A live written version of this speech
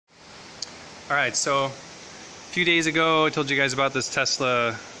Alright, so a few days ago I told you guys about this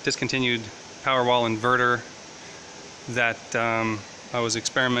Tesla discontinued Powerwall inverter that I was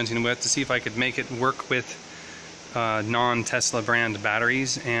experimenting with to see if I could make it work with non-Tesla brand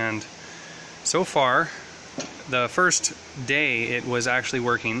batteries, and so far the first day it was actually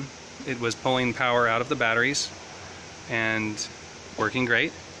working. It was pulling power out of the batteries and working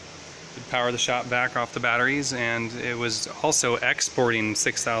great. It powered the Shop-Vac off the batteries, and it was also exporting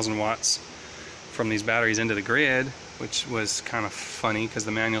 6,000 watts from these batteries into the grid, which was kind of funny because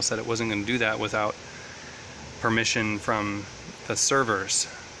the manual said it wasn't going to do that without permission from the servers.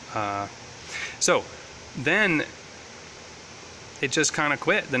 So then it just kind of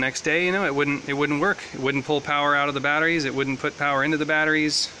quit the next day. You know, it wouldn't work. It wouldn't pull power out of the batteries. It wouldn't put power into the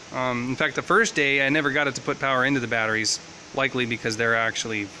batteries. In fact, the first day I never got it to put power into the batteries, likely because they're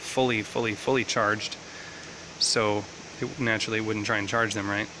actually fully charged. So it naturally wouldn't try and charge them,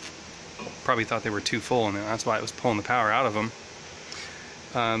 right? Probably thought they were too full, and that's why it was pulling the power out of them.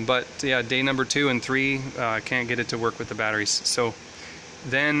 But yeah, day number 2 and 3, can't get it to work with the batteries. So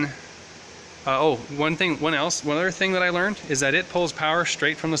then, one other thing that I learned is that it pulls power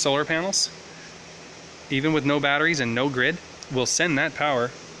straight from the solar panels, even with no batteries and no grid. We'll send that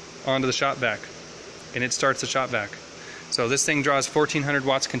power onto the Shop-Vac, and it starts the Shop-Vac. So this thing draws 1,400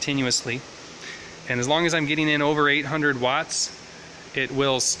 watts continuously, and as long as I'm getting in over 800 watts, it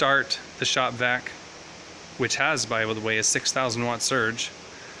will start the Shop-Vac, which has, by the way, a 6,000 watt surge.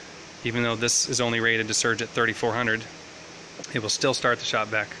 Even though this is only rated to surge at 3,400, it will still start the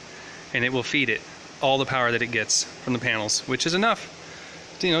Shop-Vac, and it will feed it all the power that it gets from the panels, which is enough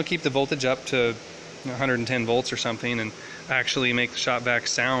to, you know, keep the voltage up to 110 volts or something, and actually make the Shop-Vac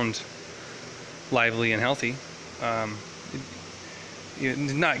sound lively and healthy.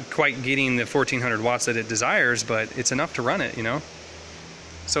 Not quite getting the 1,400 watts that it desires, but it's enough to run it, you know.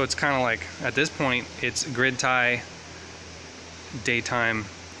 So it's kind of like, at this point, it's grid tie, daytime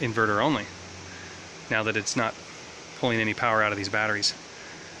inverter only, now that it's not pulling any power out of these batteries.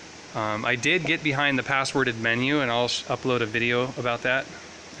 I did get behind the passworded menu, and I'll upload a video about that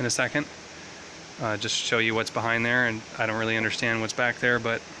in a second. Just show you what's behind there, and I don't really understand what's back there,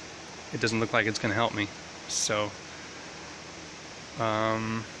 but it doesn't look like it's going to help me. So,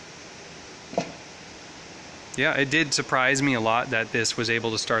 yeah, it did surprise me a lot that this was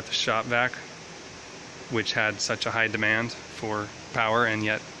able to start the Shop-Vac, which had such a high demand for power, and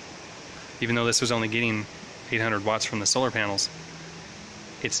yet, even though this was only getting 800 watts from the solar panels,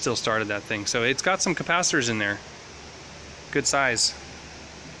 it still started that thing. So it's got some capacitors in there. Good size.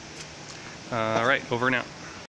 Alright, over and out.